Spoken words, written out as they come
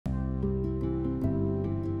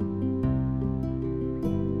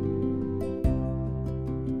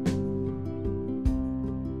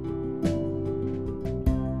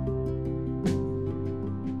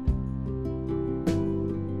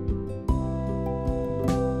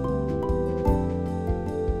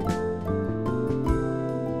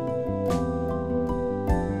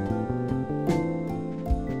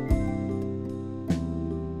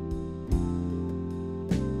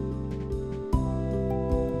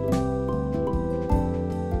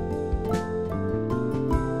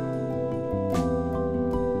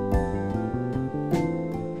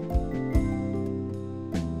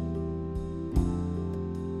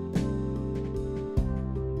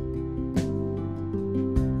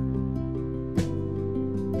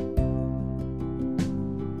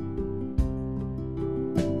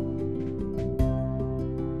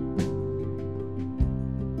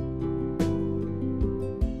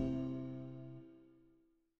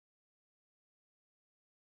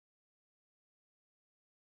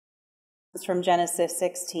It's from Genesis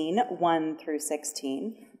 16, 1 through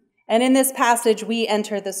 16. And in this passage, we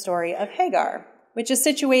enter the story of Hagar, which is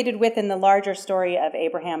situated within the larger story of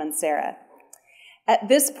Abraham and Sarah. At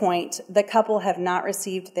this point, the couple have not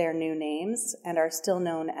received their new names and are still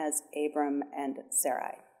known as Abram and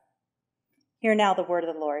Sarai. Hear now the word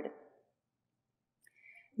of the Lord.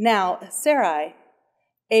 Now, Sarai,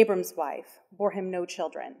 Abram's wife, bore him no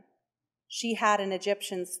children. She had an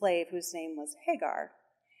Egyptian slave whose name was Hagar.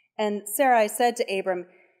 And Sarai said to Abram,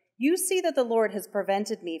 "You see that the Lord has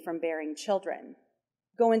prevented me from bearing children.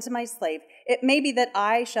 Go into my slave. It may be that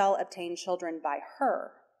I shall obtain children by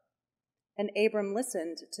her." And Abram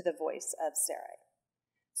listened to the voice of Sarai.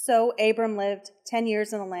 So Abram lived 10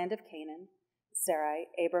 years in the land of Canaan. Sarai,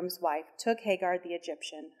 Abram's wife, took Hagar the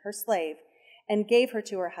Egyptian, her slave, and gave her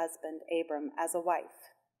to her husband Abram as a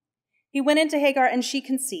wife. He went into Hagar, and she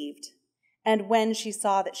conceived. And when she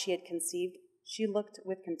saw that she had conceived, she looked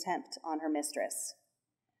with contempt on her mistress.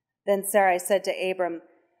 Then Sarai said to Abram,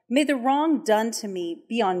 "May the wrong done to me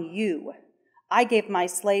be on you. I gave my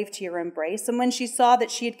slave to your embrace, and when she saw that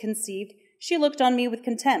she had conceived, she looked on me with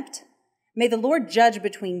contempt. May the Lord judge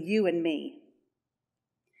between you and me."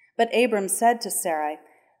 But Abram said to Sarai,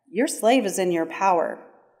 "Your slave is in your power.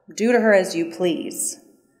 Do to her as you please."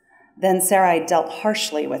 Then Sarai dealt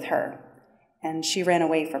harshly with her, and she ran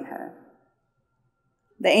away from her.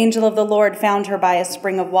 The angel of the Lord found her by a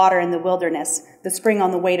spring of water in the wilderness, the spring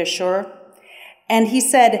on the way to Shur. And he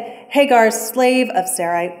said, "Hagar, slave of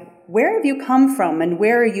Sarai, where have you come from and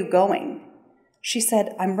where are you going?" She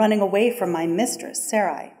said, "I'm running away from my mistress,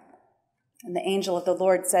 Sarai." And the angel of the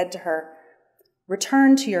Lord said to her,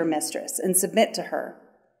 "Return to your mistress and submit to her."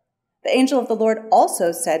 The angel of the Lord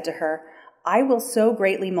also said to her, "I will so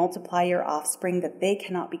greatly multiply your offspring that they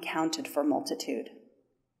cannot be counted for multitude."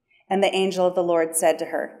 And the angel of the Lord said to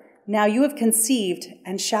her, "Now you have conceived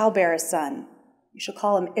and shall bear a son. You shall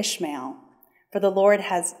call him Ishmael, for the Lord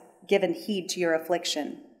has given heed to your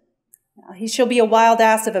affliction. Now he shall be a wild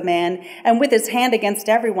ass of a man, and with his hand against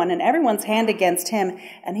everyone, and everyone's hand against him,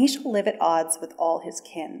 and he shall live at odds with all his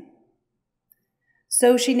kin."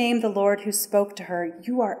 So she named the Lord who spoke to her,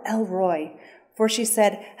 "You are El Roi," for she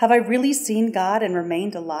said, "Have I really seen God and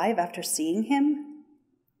remained alive after seeing him?"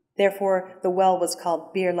 Therefore, the well was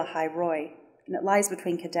called Bir Lahai Roi, and it lies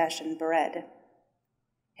between Kadesh and Bered.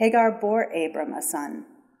 Hagar bore Abram a son,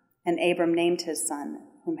 and Abram named his son,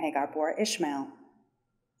 whom Hagar bore, Ishmael.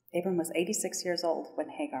 Abram was 86 years old when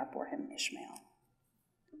Hagar bore him Ishmael.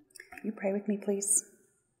 You pray with me, please.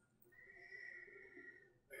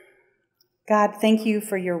 God, thank you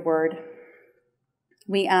for your word.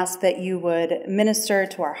 We ask that you would minister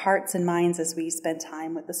to our hearts and minds as we spend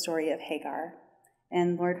time with the story of Hagar.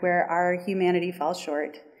 And Lord, where our humanity falls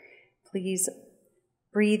short, please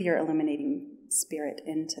breathe your illuminating spirit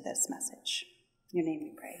into this message. In your name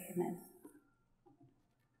we pray, amen.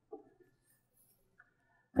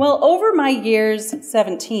 Well, over my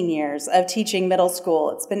 17 years of teaching middle school,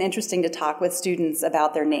 it's been interesting to talk with students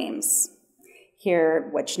about their names, hear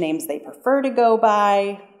which names they prefer to go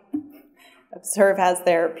by, observe as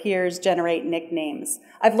their peers generate nicknames.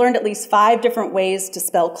 I've learned at least 5 different ways to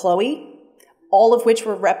spell Chloe, all of which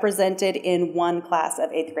were represented in one class of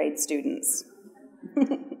 8th grade students.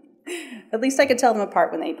 At least I could tell them apart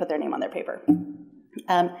when they put their name on their paper.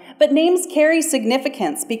 But names carry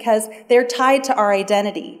significance because they're tied to our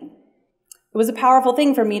identity. It was a powerful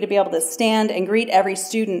thing for me to be able to stand and greet every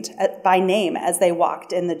student by name as they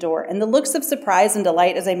walked in the door. And the looks of surprise and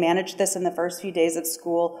delight as I managed this in the first few days of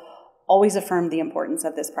school always affirmed the importance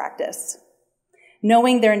of this practice.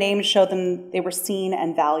 Knowing their names showed them they were seen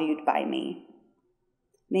and valued by me.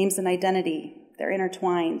 Names and identity, they're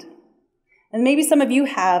intertwined. And maybe some of you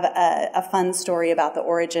have a fun story about the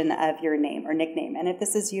origin of your name or nickname. And if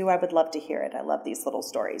this is you, I would love to hear it. I love these little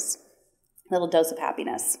stories. A little dose of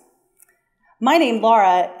happiness. My name,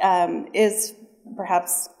 Laura, is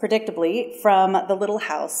perhaps predictably from the Little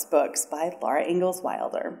House books by Laura Ingalls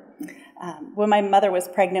Wilder. When my mother was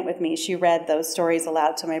pregnant with me, she read those stories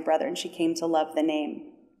aloud to my brother, and she came to love the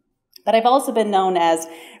name. But I've also been known as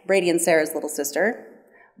Brady and Sarah's little sister,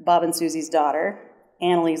 Bob and Susie's daughter,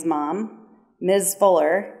 Annalie's mom, Ms.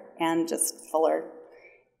 Fuller, and just Fuller.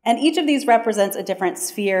 And each of these represents a different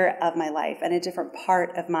sphere of my life and a different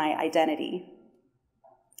part of my identity.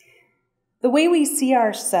 The way we see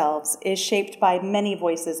ourselves is shaped by many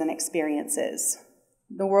voices and experiences.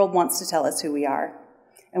 The world wants to tell us who we are,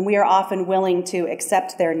 and we are often willing to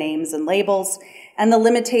accept their names and labels and the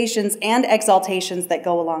limitations and exaltations that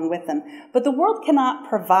go along with them. But the world cannot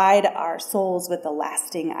provide our souls with a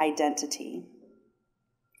lasting identity.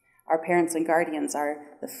 Our parents and guardians are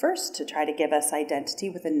the first to try to give us identity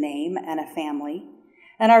with a name and a family,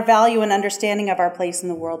 and our value and understanding of our place in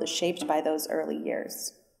the world is shaped by those early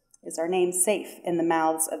years. Is our name safe in the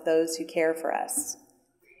mouths of those who care for us?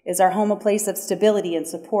 Is our home a place of stability and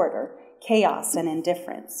support, or chaos and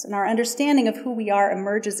indifference? And our understanding of who we are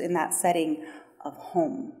emerges in that setting of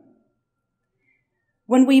home.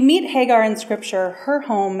 When we meet Hagar in Scripture, her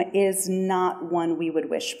home is not one we would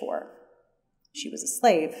wish for. She was a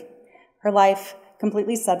slave, her life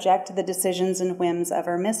completely subject to the decisions and whims of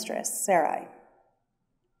her mistress, Sarai.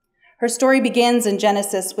 Her story begins in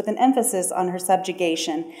Genesis with an emphasis on her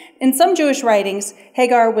subjugation. In some Jewish writings,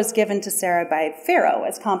 Hagar was given to Sarai by Pharaoh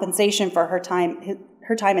as compensation for her time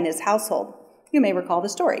in his household. You may recall the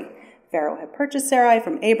story. Pharaoh had purchased Sarai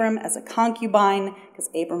from Abram as a concubine because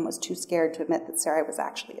Abram was too scared to admit that Sarai was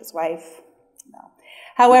actually his wife. No.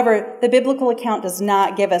 However, the biblical account does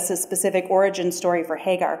not give us a specific origin story for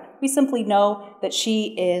Hagar. We simply know that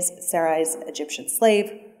she is Sarai's Egyptian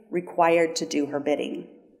slave, required to do her bidding.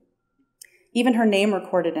 Even her name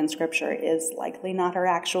recorded in Scripture is likely not her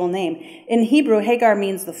actual name. In Hebrew, Hagar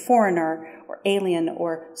means the foreigner or alien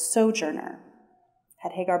or sojourner.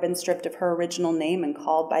 Had Hagar been stripped of her original name and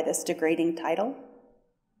called by this degrading title?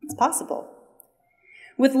 It's possible.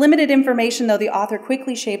 With limited information, though, the author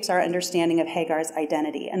quickly shapes our understanding of Hagar's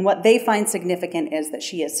identity, and what they find significant is that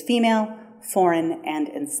she is female, foreign, and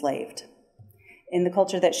enslaved. In the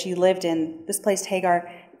culture that she lived in, this placed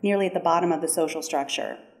Hagar nearly at the bottom of the social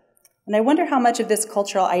structure. And I wonder how much of this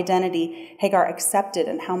cultural identity Hagar accepted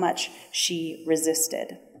and how much she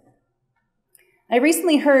resisted. I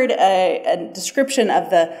recently heard a description of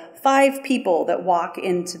the 5 people that walk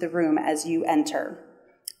into the room as you enter.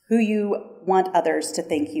 Who you want others to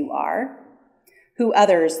think you are, who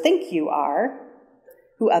others think you are,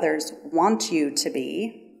 who others want you to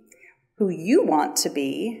be, who you want to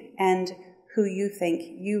be, and who you think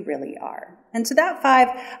you really are. And to that 5,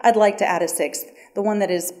 I'd like to add a 6th, the one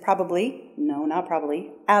that is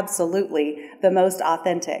absolutely the most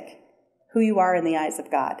authentic, who you are in the eyes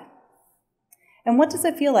of God. And what does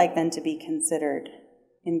it feel like then to be considered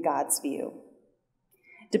in God's view?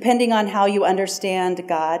 Depending on how you understand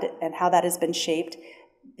God and how that has been shaped,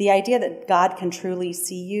 the idea that God can truly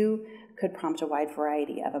see you could prompt a wide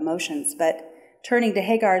variety of emotions. But turning to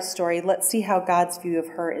Hagar's story, let's see how God's view of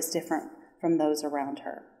her is different from those around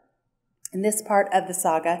her. In this part of the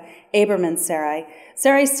saga, Abram and Sarai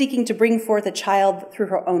is seeking to bring forth a child through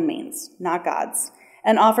her own means, not God's,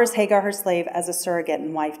 and offers Hagar her slave as a surrogate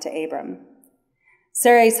and wife to Abram.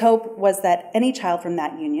 Sarai's hope was that any child from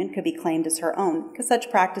that union could be claimed as her own, because such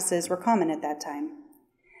practices were common at that time.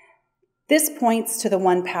 This points to the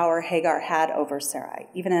one power Hagar had over Sarai,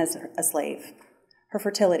 even as a slave, her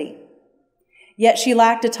fertility. Yet she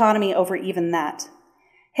lacked autonomy over even that.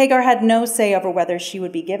 Hagar had no say over whether she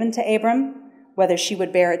would be given to Abram, whether she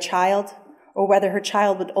would bear a child, or whether her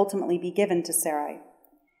child would ultimately be given to Sarai.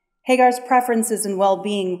 Hagar's preferences and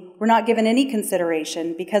well-being were not given any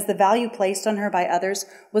consideration because the value placed on her by others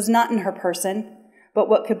was not in her person, but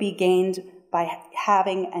what could be gained by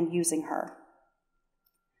having and using her.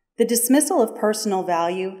 The dismissal of personal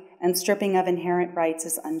value and stripping of inherent rights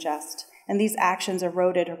is unjust, and these actions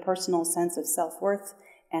eroded her personal sense of self-worth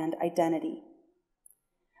and identity.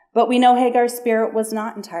 But we know Hagar's spirit was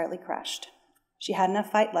not entirely crushed. She had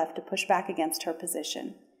enough fight left to push back against her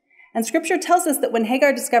position. And Scripture tells us that when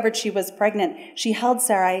Hagar discovered she was pregnant, she held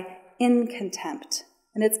Sarai in contempt.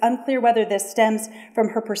 And it's unclear whether this stems from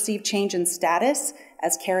her perceived change in status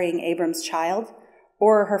as carrying Abram's child,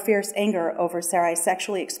 or her fierce anger over Sarai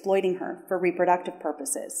sexually exploiting her for reproductive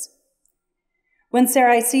purposes. When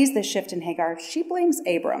Sarai sees this shift in Hagar, she blames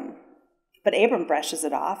Abram. But Abram brushes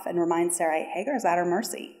it off and reminds Sarai Hagar's at her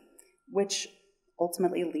mercy, which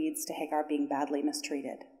ultimately leads to Hagar being badly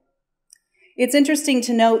mistreated. It's interesting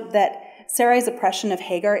to note that Sarai's oppression of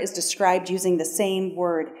Hagar is described using the same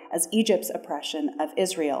word as Egypt's oppression of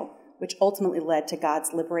Israel, which ultimately led to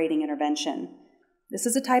God's liberating intervention. This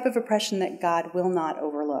is a type of oppression that God will not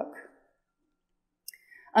overlook.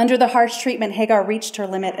 Under the harsh treatment, Hagar reached her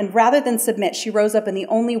limit, and rather than submit, she rose up in the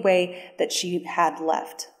only way that she had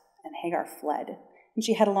left, and Hagar fled, and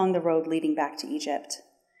she headed along the road leading back to Egypt.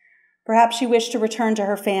 Perhaps she wished to return to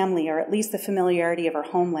her family, or at least the familiarity of her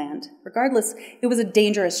homeland. Regardless, it was a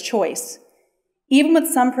dangerous choice. Even with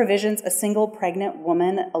some provisions, a single pregnant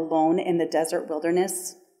woman alone in the desert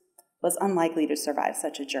wilderness was unlikely to survive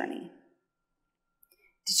such a journey.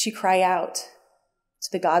 Did she cry out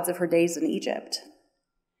to the gods of her days in Egypt?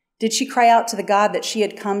 Did she cry out to the God that she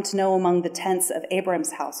had come to know among the tents of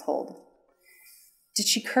Abram's household? Did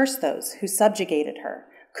she curse those who subjugated her?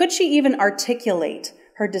 Could she even articulate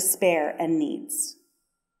her despair and needs.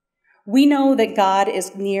 We know that God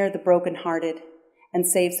is near the brokenhearted and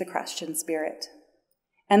saves the crushed in spirit,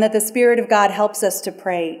 and that the Spirit of God helps us to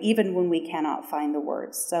pray even when we cannot find the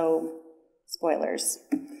words. So, spoilers.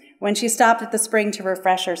 When she stopped at the spring to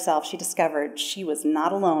refresh herself, she discovered she was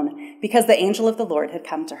not alone because the angel of the Lord had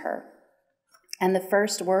come to her. And the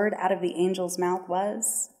first word out of the angel's mouth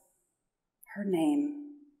was her name.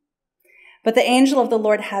 But the angel of the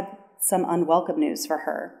Lord had some unwelcome news for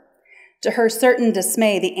her. To her certain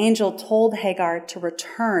dismay, the angel told Hagar to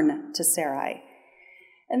return to Sarai.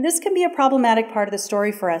 And this can be a problematic part of the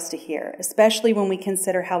story for us to hear, especially when we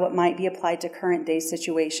consider how it might be applied to current day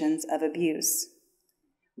situations of abuse.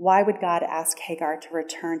 Why would God ask Hagar to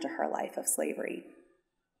return to her life of slavery?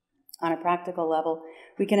 On a practical level,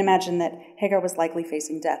 we can imagine that Hagar was likely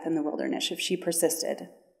facing death in the wilderness if she persisted.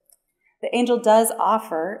 The angel does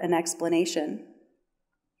offer an explanation,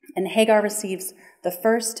 and Hagar receives the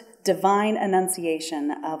first divine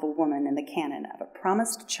annunciation of a woman in the canon of a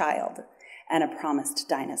promised child and a promised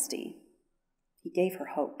dynasty. He gave her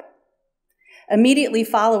hope. Immediately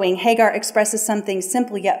following, Hagar expresses something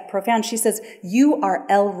simple yet profound. She says, "You are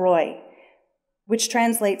El Roi," which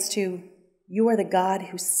translates to, "You are the God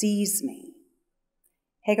who sees me."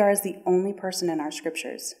 Hagar is the only person in our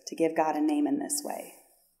scriptures to give God a name in this way.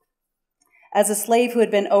 As a slave who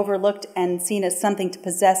had been overlooked and seen as something to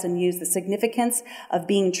possess and use, the significance of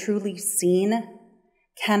being truly seen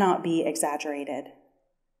cannot be exaggerated.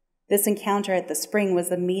 This encounter at the spring was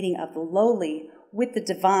the meeting of the lowly with the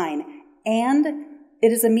divine, and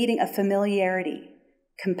it is a meeting of familiarity,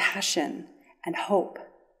 compassion, and hope.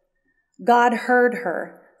 God heard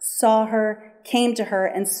her, saw her, came to her,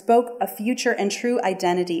 and spoke a future and true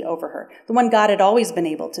identity over her, the one God had always been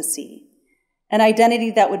able to see, an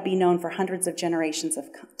identity that would be known for hundreds of generations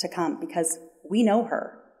to come, because we know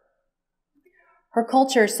her. Her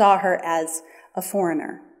culture saw her as a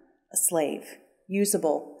foreigner, a slave,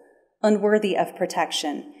 usable, unworthy of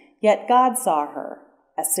protection, yet God saw her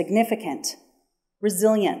as significant,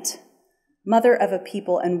 resilient, mother of a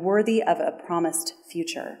people, and worthy of a promised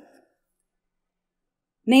future.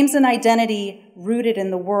 Names and identity rooted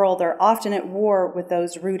in the world are often at war with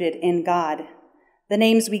those rooted in God. The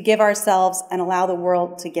names we give ourselves and allow the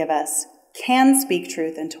world to give us can speak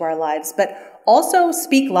truth into our lives, but also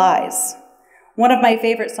speak lies. One of my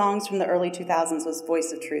favorite songs from the early 2000s was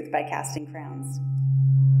 "Voice of Truth" by Casting Crowns.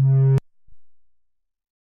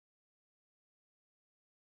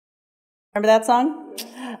 Remember that song?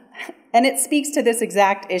 And it speaks to this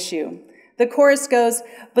exact issue. The chorus goes,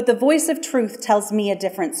 "But the voice of truth tells me a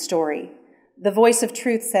different story. The voice of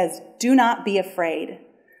truth says, 'Do not be afraid.'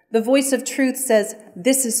 The voice of truth says,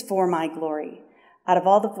 'This is for my glory.' Out of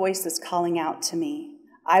all the voices calling out to me,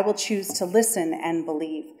 I will choose to listen and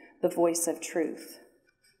believe the voice of truth."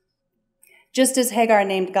 Just as Hagar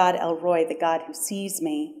named God El Roi, the God who sees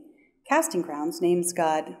me, Casting Crowns names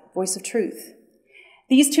God Voice of Truth.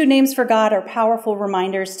 These two names for God are powerful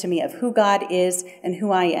reminders to me of who God is and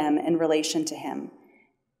who I am in relation to him.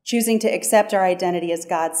 Choosing to accept our identity as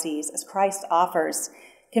God sees, as Christ offers,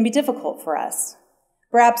 can be difficult for us.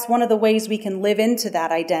 Perhaps one of the ways we can live into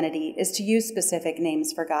that identity is to use specific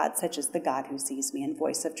names for God, such as the God who sees me and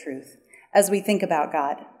Voice of Truth, as we think about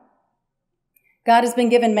God. God has been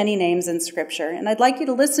given many names in Scripture, and I'd like you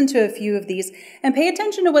to listen to a few of these and pay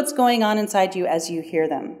attention to what's going on inside you as you hear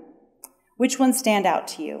them. Which ones stand out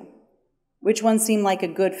to you? Which ones seem like a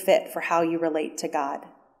good fit for how you relate to God,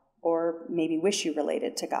 or maybe wish you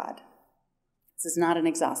related to God? This is not an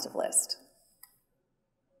exhaustive list.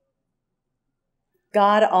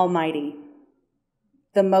 God Almighty,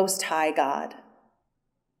 the Most High God,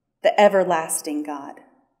 the everlasting God.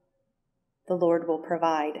 The Lord will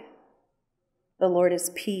provide. The Lord is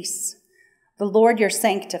peace. The Lord your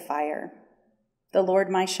sanctifier. The Lord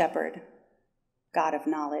my shepherd, God of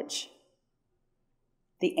knowledge.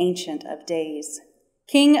 The Ancient of Days,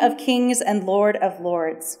 King of kings and Lord of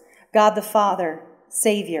lords, God the Father,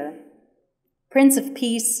 Savior, Prince of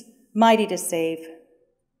Peace, mighty to save,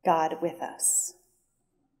 God with us.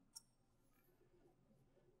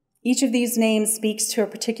 Each of these names speaks to a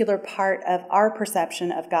particular part of our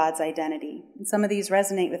perception of God's identity. And some of these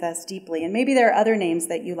resonate with us deeply. And maybe there are other names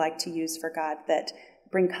that you like to use for God that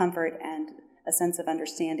bring comfort and a sense of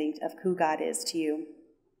understanding of who God is to you.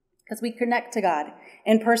 Because we connect to God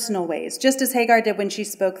in personal ways, just as Hagar did when she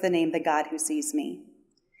spoke the name, the God who sees me.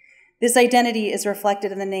 This identity is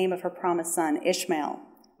reflected in the name of her promised son, Ishmael,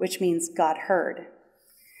 which means God heard.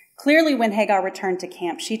 Clearly, when Hagar returned to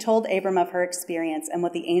camp, she told Abram of her experience and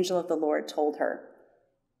what the angel of the Lord told her.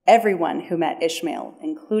 Everyone who met Ishmael,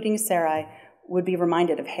 including Sarai, would be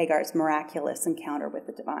reminded of Hagar's miraculous encounter with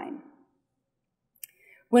the divine.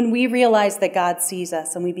 When we realize that God sees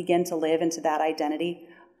us and we begin to live into that identity,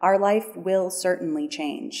 our life will certainly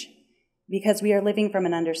change because we are living from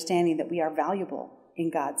an understanding that we are valuable in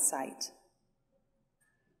God's sight.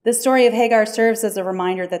 The story of Hagar serves as a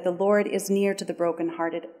reminder that the Lord is near to the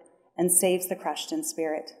brokenhearted and saves the crushed in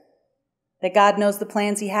spirit, that God knows the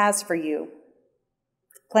plans he has for you,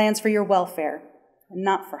 plans for your welfare and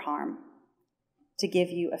not for harm, to give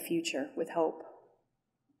you a future with hope.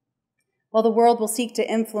 While the world will seek to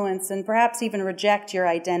influence and perhaps even reject your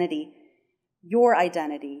identity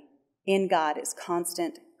in God is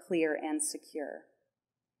constant, clear, and secure.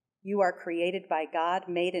 You are created by God,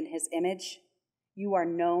 made in his image. You are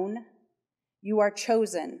known. You are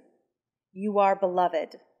chosen. You are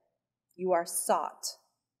beloved. You are sought.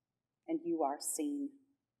 And you are seen.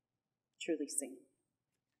 Truly seen.